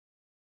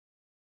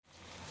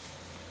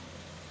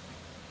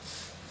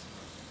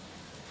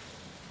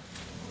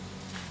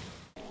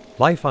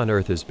Life on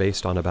Earth is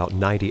based on about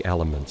 90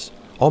 elements.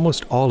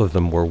 Almost all of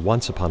them were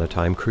once upon a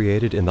time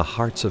created in the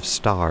hearts of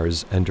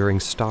stars and during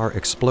star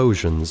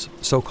explosions,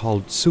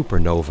 so-called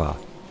supernova.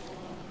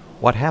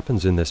 What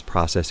happens in this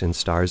process in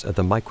stars at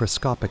the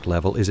microscopic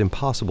level is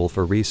impossible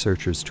for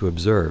researchers to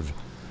observe.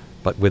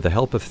 But with the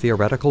help of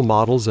theoretical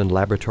models and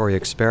laboratory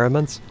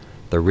experiments,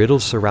 the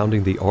riddles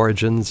surrounding the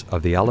origins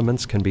of the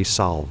elements can be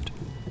solved,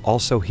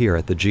 also here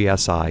at the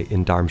GSI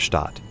in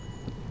Darmstadt.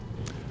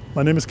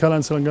 My name is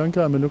Karlheinz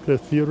Langanke. I'm a nuclear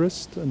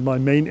theorist, and my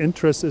main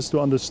interest is to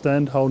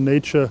understand how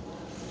nature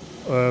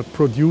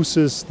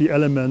produces the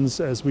elements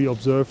as we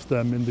observe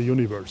them in the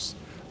universe.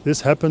 This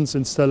happens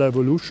in stellar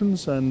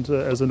evolutions, and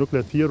as a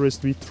nuclear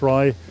theorist we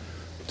try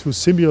to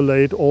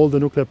simulate all the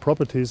nuclear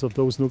properties of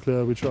those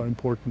nuclei which are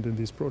important in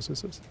these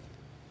processes.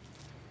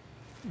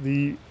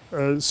 The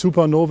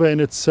supernova in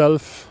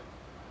itself,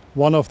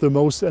 one of the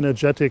most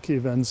energetic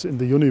events in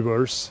the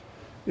universe,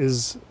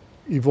 is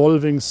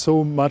evolving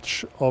so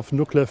much of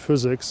nuclear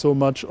physics, so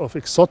much of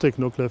exotic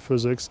nuclear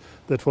physics,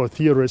 that for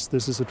theorists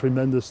this is a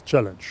tremendous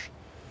challenge.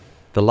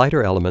 The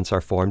lighter elements are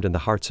formed in the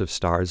hearts of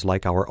stars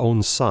like our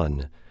own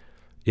Sun.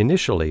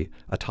 Initially,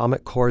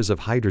 atomic cores of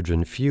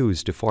hydrogen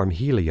fuse to form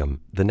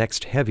helium, the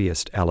next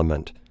heaviest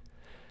element.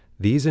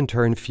 These in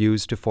turn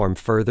fuse to form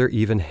further,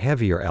 even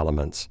heavier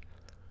elements.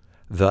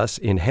 Thus,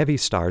 in heavy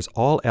stars,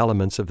 all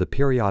elements of the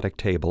periodic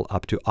table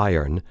up to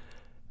iron,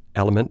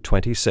 element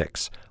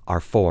 26, are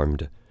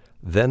formed.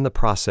 Then the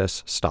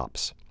process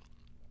stops.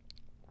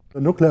 The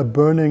nuclear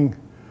burning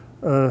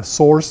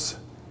source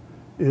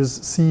is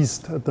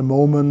seized at the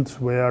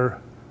moment where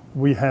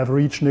we have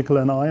reached nickel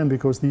and iron,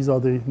 because these are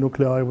the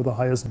nuclei with the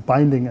highest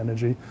binding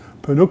energy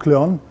per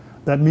nucleon.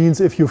 That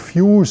means if you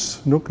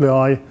fuse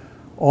nuclei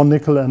on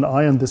nickel and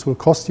iron, this will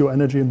cost you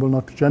energy and will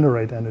not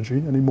generate energy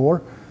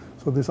anymore.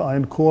 So this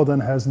iron core then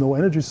has no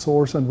energy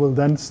source and will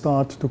then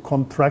start to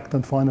contract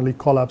and finally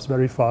collapse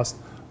very fast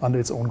under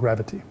its own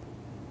gravity.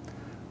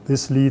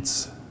 This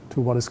leads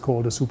to what is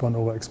called a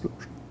supernova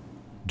explosion.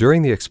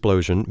 During the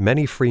explosion,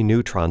 many free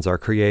neutrons are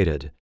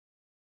created.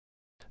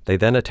 They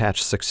then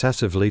attach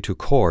successively to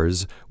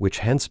cores, which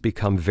hence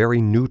become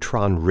very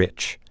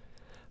neutron-rich.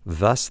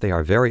 Thus, they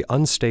are very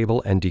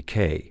unstable and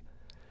decay.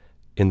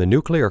 In the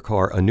nuclear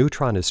core, a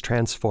neutron is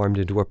transformed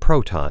into a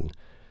proton.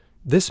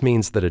 This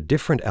means that a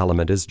different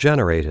element is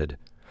generated.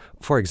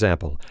 For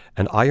example,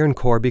 an iron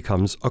core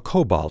becomes a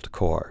cobalt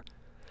core.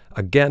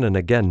 Again and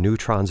again,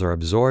 neutrons are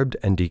absorbed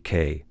and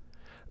decay.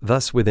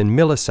 Thus, within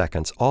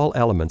milliseconds, all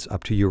elements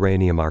up to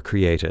uranium are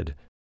created.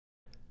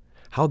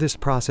 How this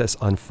process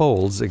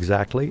unfolds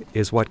exactly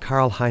is what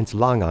Karlheinz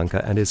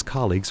Langanke and his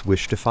colleagues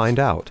wish to find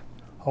out.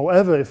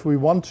 However, if we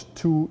want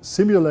to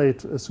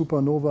simulate a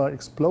supernova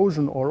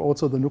explosion or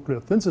also the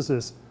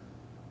nucleosynthesis,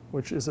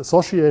 which is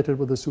associated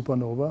with a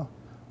supernova,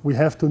 we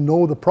have to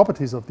know the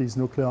properties of these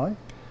nuclei.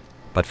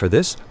 But for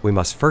this, we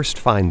must first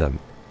find them.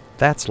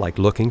 That's like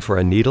looking for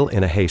a needle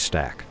in a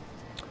haystack.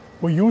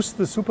 We use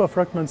the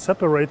superfragment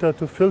separator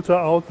to filter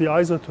out the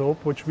isotope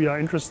which we are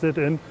interested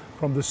in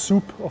from the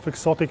soup of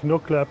exotic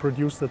nuclei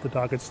produced at the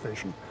target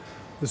station.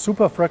 The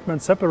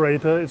superfragment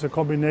separator is a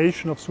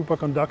combination of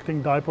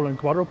superconducting dipole and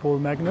quadrupole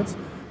magnets,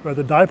 where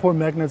the dipole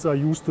magnets are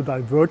used to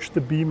diverge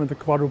the beam and the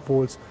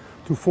quadrupoles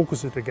to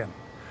focus it again.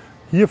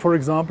 Here, for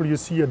example, you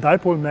see a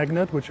dipole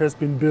magnet which has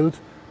been built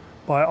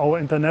by our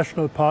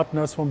international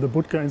partners from the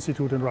Budka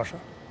Institute in Russia.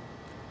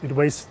 It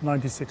weighs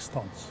 96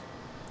 tons.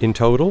 In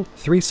total,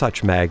 3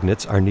 such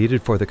magnets are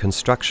needed for the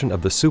construction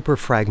of the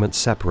superfragment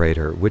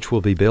separator, which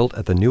will be built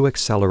at the new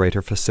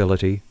accelerator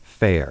facility,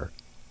 FAIR.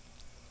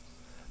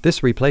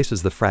 This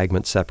replaces the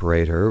fragment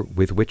separator,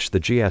 with which the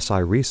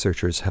GSI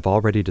researchers have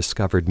already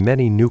discovered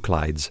many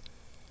nuclides.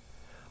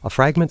 A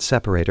fragment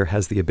separator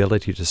has the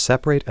ability to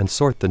separate and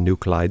sort the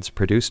nuclides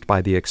produced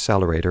by the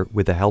accelerator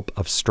with the help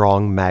of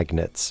strong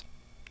magnets.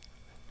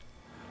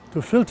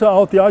 To filter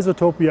out the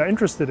isotope we are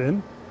interested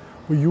in,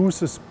 we use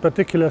this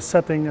particular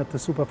setting at the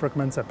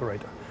superfragment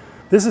separator.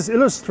 This is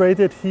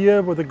illustrated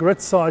here with the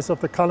grid size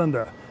of the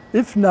calendar.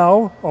 If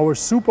now our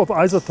soup of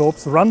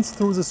isotopes runs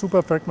through the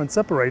superfragment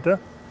separator,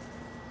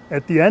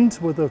 at the end,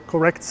 with the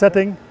correct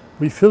setting,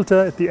 we filter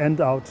at the end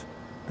out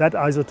that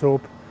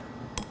isotope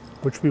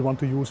which we want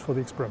to use for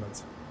the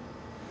experiments.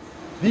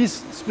 These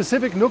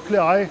specific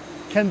nuclei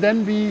can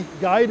then be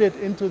guided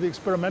into the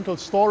experimental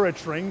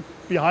storage ring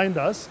behind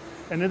us.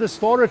 And in the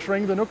storage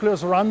ring, the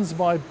nucleus runs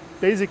by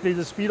basically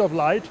the speed of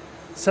light,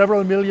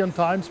 several million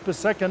times per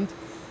second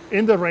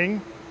in the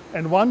ring.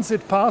 And once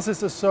it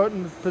passes a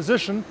certain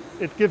position,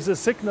 it gives a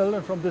signal,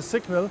 and from this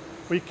signal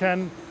we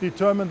can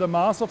determine the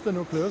mass of the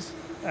nucleus,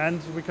 and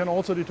we can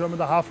also determine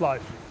the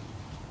half-life.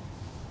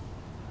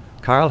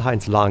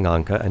 Karlheinz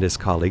Langanke and his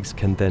colleagues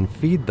can then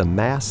feed the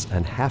mass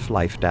and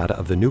half-life data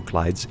of the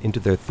nuclides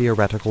into their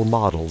theoretical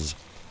models.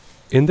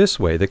 In this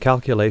way, the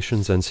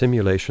calculations and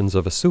simulations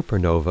of a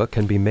supernova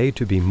can be made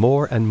to be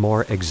more and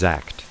more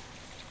exact.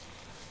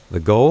 The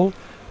goal?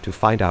 To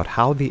find out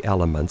how the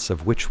elements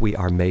of which we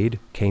are made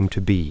came to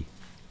be.